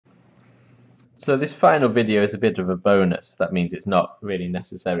So this final video is a bit of a bonus. That means it's not really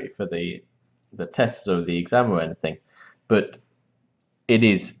necessary for the tests or the exam or anything, but it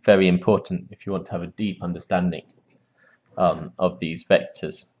is very important if you want to have a deep understanding of these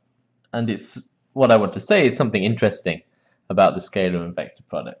vectors. And it's what I want to say is something interesting about the scalar and vector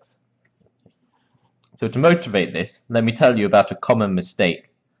products. So to motivate this, let me tell you about a common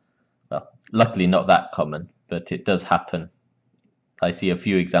mistake. Well, luckily not that common, but it does happen. I see a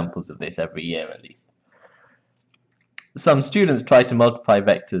few examples of this every year at least. Some students try to multiply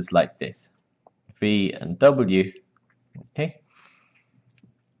vectors like this, v and w, okay,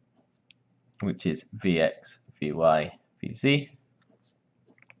 which is vx, vy, vz,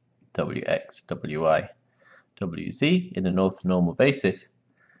 wx, wy, wz in an orthonormal basis,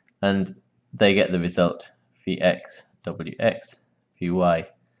 and they get the result vx, wx, vy,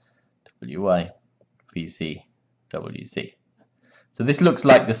 wy, vz, wz. So this looks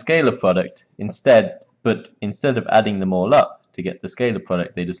like the scalar product but instead of adding them all up to get the scalar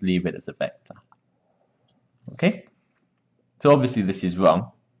product, they just leave it as a vector. Okay? So obviously this is wrong.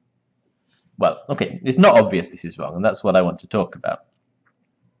 Well, okay, it's not obvious this is wrong, and that's what I want to talk about.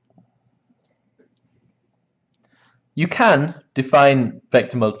 You can define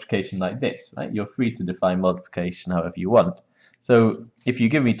vector multiplication like this, right? You're free to define multiplication however you want. So if you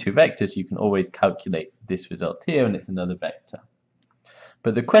give me two vectors, you can always calculate this result here, and it's another vector.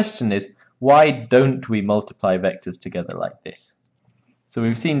 But the question is, why don't we multiply vectors together like this? So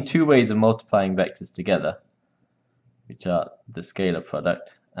we've seen two ways of multiplying vectors together, which are the scalar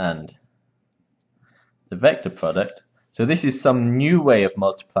product and the vector product. So this is some new way of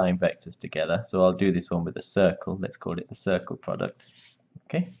multiplying vectors together. So I'll do this one with a circle. Let's call it the circle product.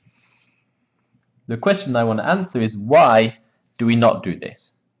 Okay. The question I want to answer is, why do we not do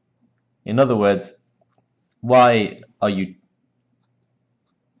this? In other words, why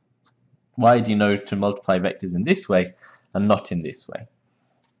do you know to multiply vectors in this way and not in this way?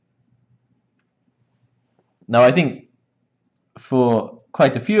 Now I think for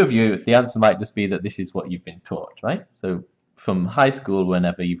quite a few of you the answer might just be that this is what you've been taught, right? So from high school,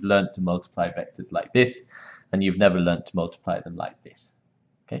 whenever you've learned to multiply vectors like this, and you've never learned to multiply them like this.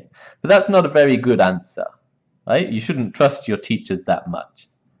 Okay? But that's not a very good answer, right? You shouldn't trust your teachers that much.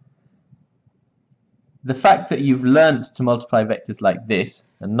 The fact that you've learned to multiply vectors like this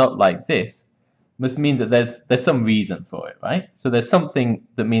and not like this must mean that there's some reason for it, right? So there's something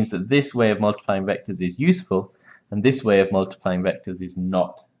that means that this way of multiplying vectors is useful and this way of multiplying vectors is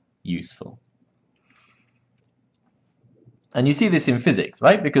not useful. And you see this in physics,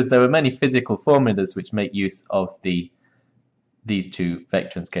 right? Because there are many physical formulas which make use of these two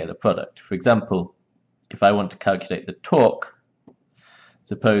vector and scalar product. For example, if I want to calculate the torque,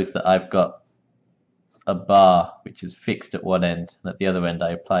 suppose that I've got a bar which is fixed at one end, and at the other end I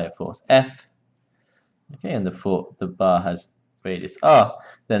apply a force F, okay, and the bar has radius r,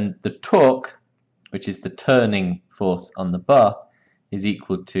 then the torque, which is the turning force on the bar, is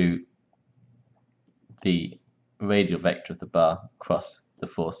equal to the radial vector of the bar cross the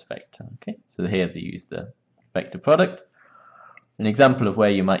force vector. Okay, so here they use the vector product. An example of where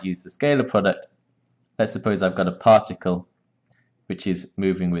you might use the scalar product, let's suppose I've got a particle which is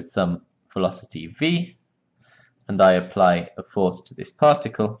moving with some velocity v, and I apply a force to this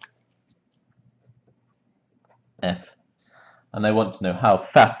particle, F, and I want to know how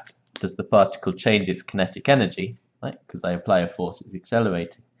fast does the particle change its kinetic energy, right? Because I apply a force, it's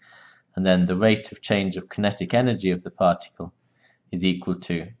accelerating, and then the rate of change of kinetic energy of the particle is equal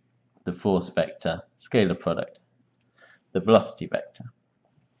to the force vector scalar product, the velocity vector.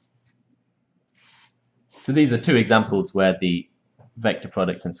 So these are two examples where the vector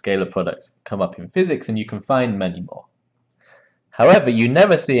product and scalar products come up in physics, and you can find many more. However, you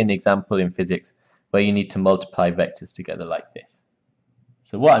never see an example in physics where you need to multiply vectors together like this.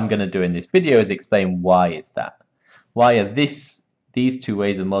 So what I'm going to do in this video is explain why is that. Why are these two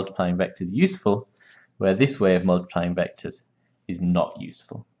ways of multiplying vectors useful, where this way of multiplying vectors is not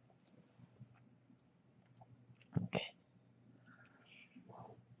useful.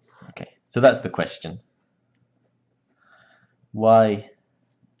 Okay, so that's the question. Why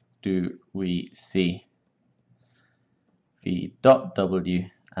do we see v dot w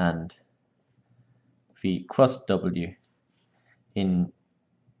and v cross w in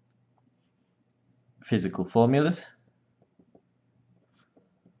physical formulas,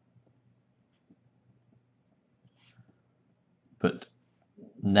 but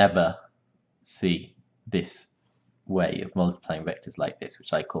never see this way of multiplying vectors like this,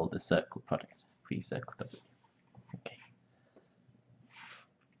 which I call the circle product, v circle w? Okay.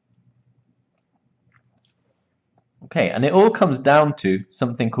 Okay, and it all comes down to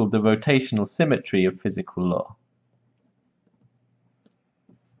something called the rotational symmetry of physical law.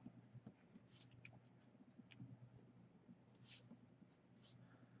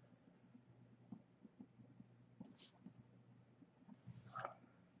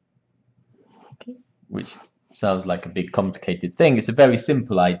 Okay, which sounds like a big complicated thing. It's a very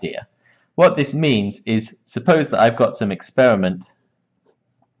simple idea. What this means is, suppose that I've got some experiment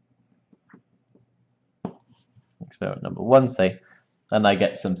number 1, say, and I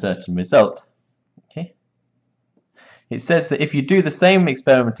get some certain result. Okay. It says that if you do the same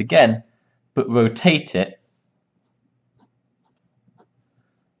experiment again, but rotate it,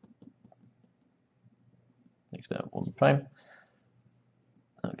 experiment 1 prime,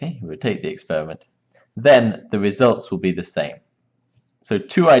 okay, rotate the experiment, then the results will be the same. So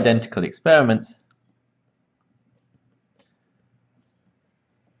two identical experiments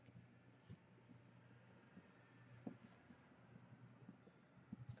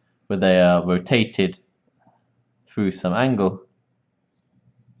where they are rotated through some angle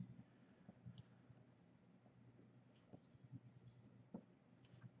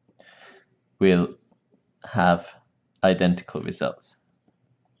will have identical results.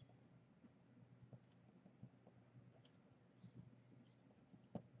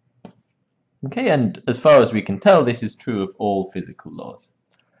 Okay, and as far as we can tell, this is true of all physical laws.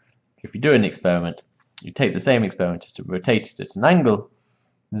 If you do an experiment, you take the same experiment to rotate it at an angle,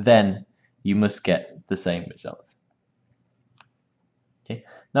 then you must get the same result. Okay.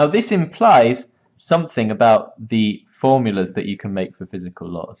 Now this implies something about the formulas that you can make for physical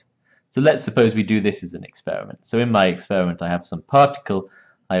laws. So let's suppose we do this as an experiment. So in my experiment I have some particle,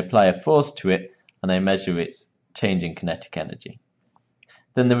 I apply a force to it, and I measure its change in kinetic energy.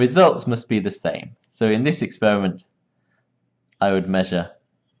 Then the results must be the same. So in this experiment I would measure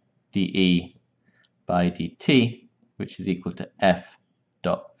dE by dt, which is equal to F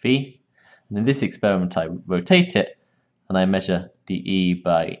dot V. And in this experiment I rotate it, and I measure dE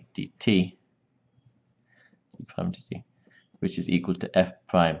by dt, which is equal to F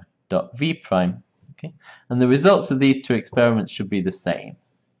prime dot V prime. Okay? And the results of these two experiments should be the same.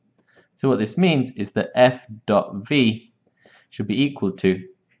 So what this means is that F dot V should be equal to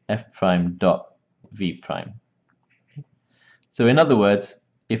F prime dot V prime. Okay? So in other words,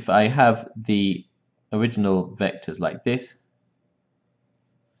 if I have the original vectors like this,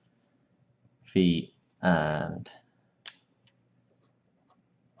 V and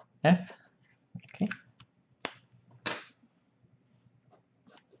F, okay,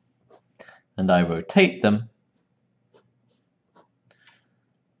 and I rotate them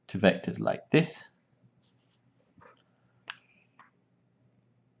to vectors like this,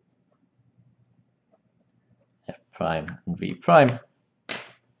 F prime and V prime,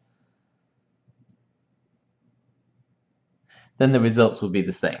 then the results will be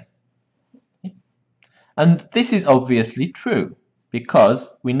the same. Okay? And this is obviously true, because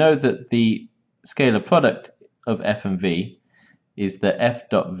we know that the scalar product of F and V is that F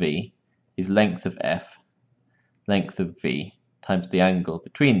dot V is length of F, length of V, times the angle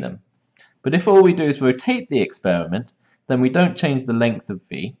between them. But if all we do is rotate the experiment, then we don't change the length of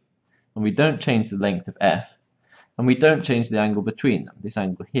V, and we don't change the length of F, and we don't change the angle between them. This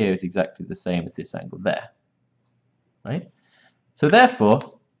angle here is exactly the same as this angle there. Right? So therefore,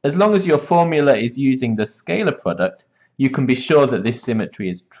 as long as your formula is using the scalar product, you can be sure that this symmetry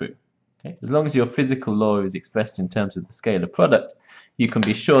is true. Okay? As long as your physical law is expressed in terms of the scalar product, you can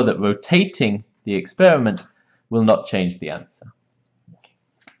be sure that rotating the experiment will not change the answer. Okay.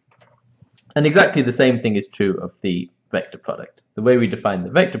 And exactly the same thing is true of the vector product. The way we define the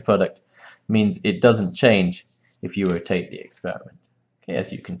vector product means it doesn't change if you rotate the experiment, okay,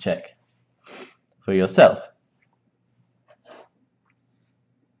 as you can check for yourself.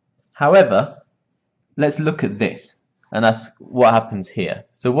 However, let's look at this and ask what happens here.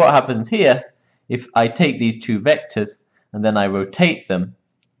 So what happens here if I take these two vectors and then I rotate them?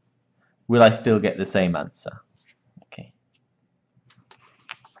 Will I still get the same answer? Okay.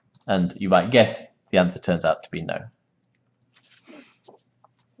 And you might guess the answer turns out to be no.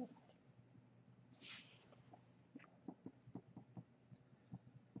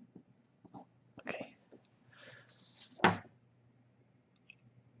 Okay.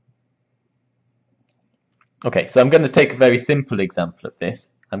 Okay, so I'm going to take a very simple example of this.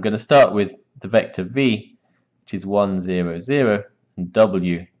 I'm going to start with the vector v, which is 1, 0, 0, and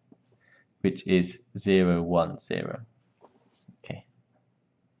w, which is 0, 1, 0. Okay.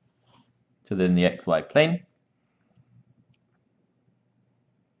 So then the xy plane.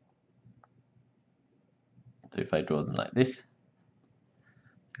 So if I draw them like this,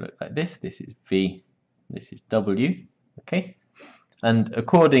 look like this is v, this is W, okay? And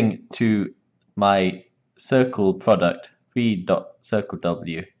according to my circle product, V dot circle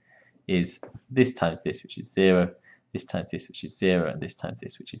W is this times this, which is 0, this times this, which is 0, and this times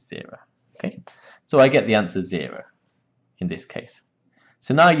this, which is 0, okay? So I get the answer 0 in this case.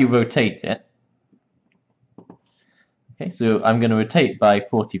 So now you rotate it. Okay, so I'm going to rotate by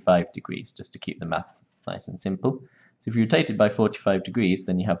 45 degrees just to keep the maths nice and simple. So if you rotate it by 45 degrees,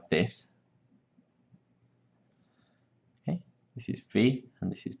 then you have this. Okay, this is V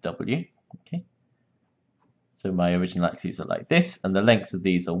and this is W. Okay, so my original axes are like this, and the lengths of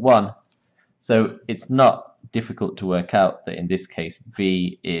these are 1. So it's not difficult to work out that in this case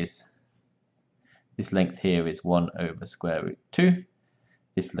V is, this length here is 1 over square root 2.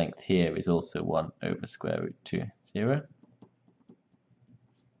 This length here is also 1 over square root 2, 0.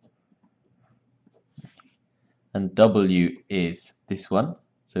 And W is this one.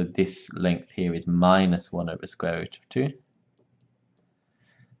 So this length here is minus 1 over square root of 2.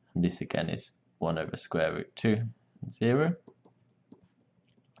 And this again is 1 over square root 2, 0.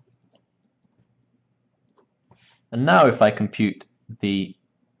 And now if I compute the,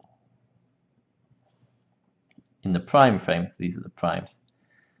 in the prime frame, so these are the primes,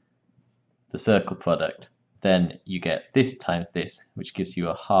 the circle product, then you get this times this, which gives you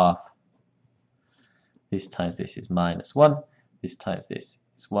a half. This times this is minus 1, this times this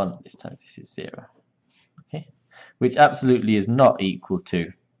is 1, this times this is 0. Okay, which absolutely is not equal to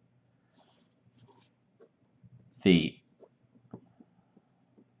the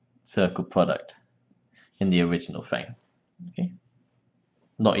circle product in the original frame. Okay,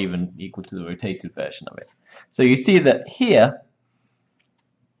 not even equal to the rotated version of it. So you see that here,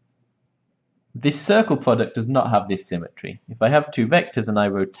 this circle product does not have this symmetry. If I have two vectors and I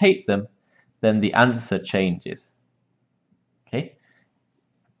rotate them, then the answer changes. Okay?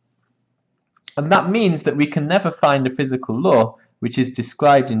 And that means that we can never find a physical law which is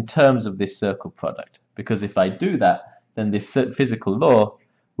described in terms of this circle product. Because if I do that, then this physical law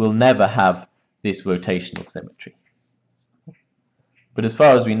will never have this rotational symmetry. But as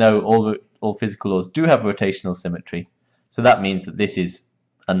far as we know, all physical laws do have rotational symmetry. So that means that this is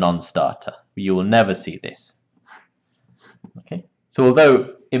a non-starter. You will never see this. Okay? So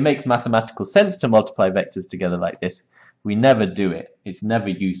although it makes mathematical sense to multiply vectors together like this, we never do it. It's never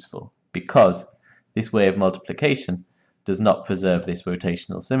useful because this way of multiplication does not preserve this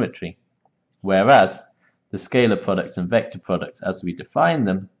rotational symmetry. Whereas the scalar products and vector products, as we define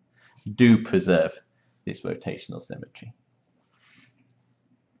them, do preserve this rotational symmetry.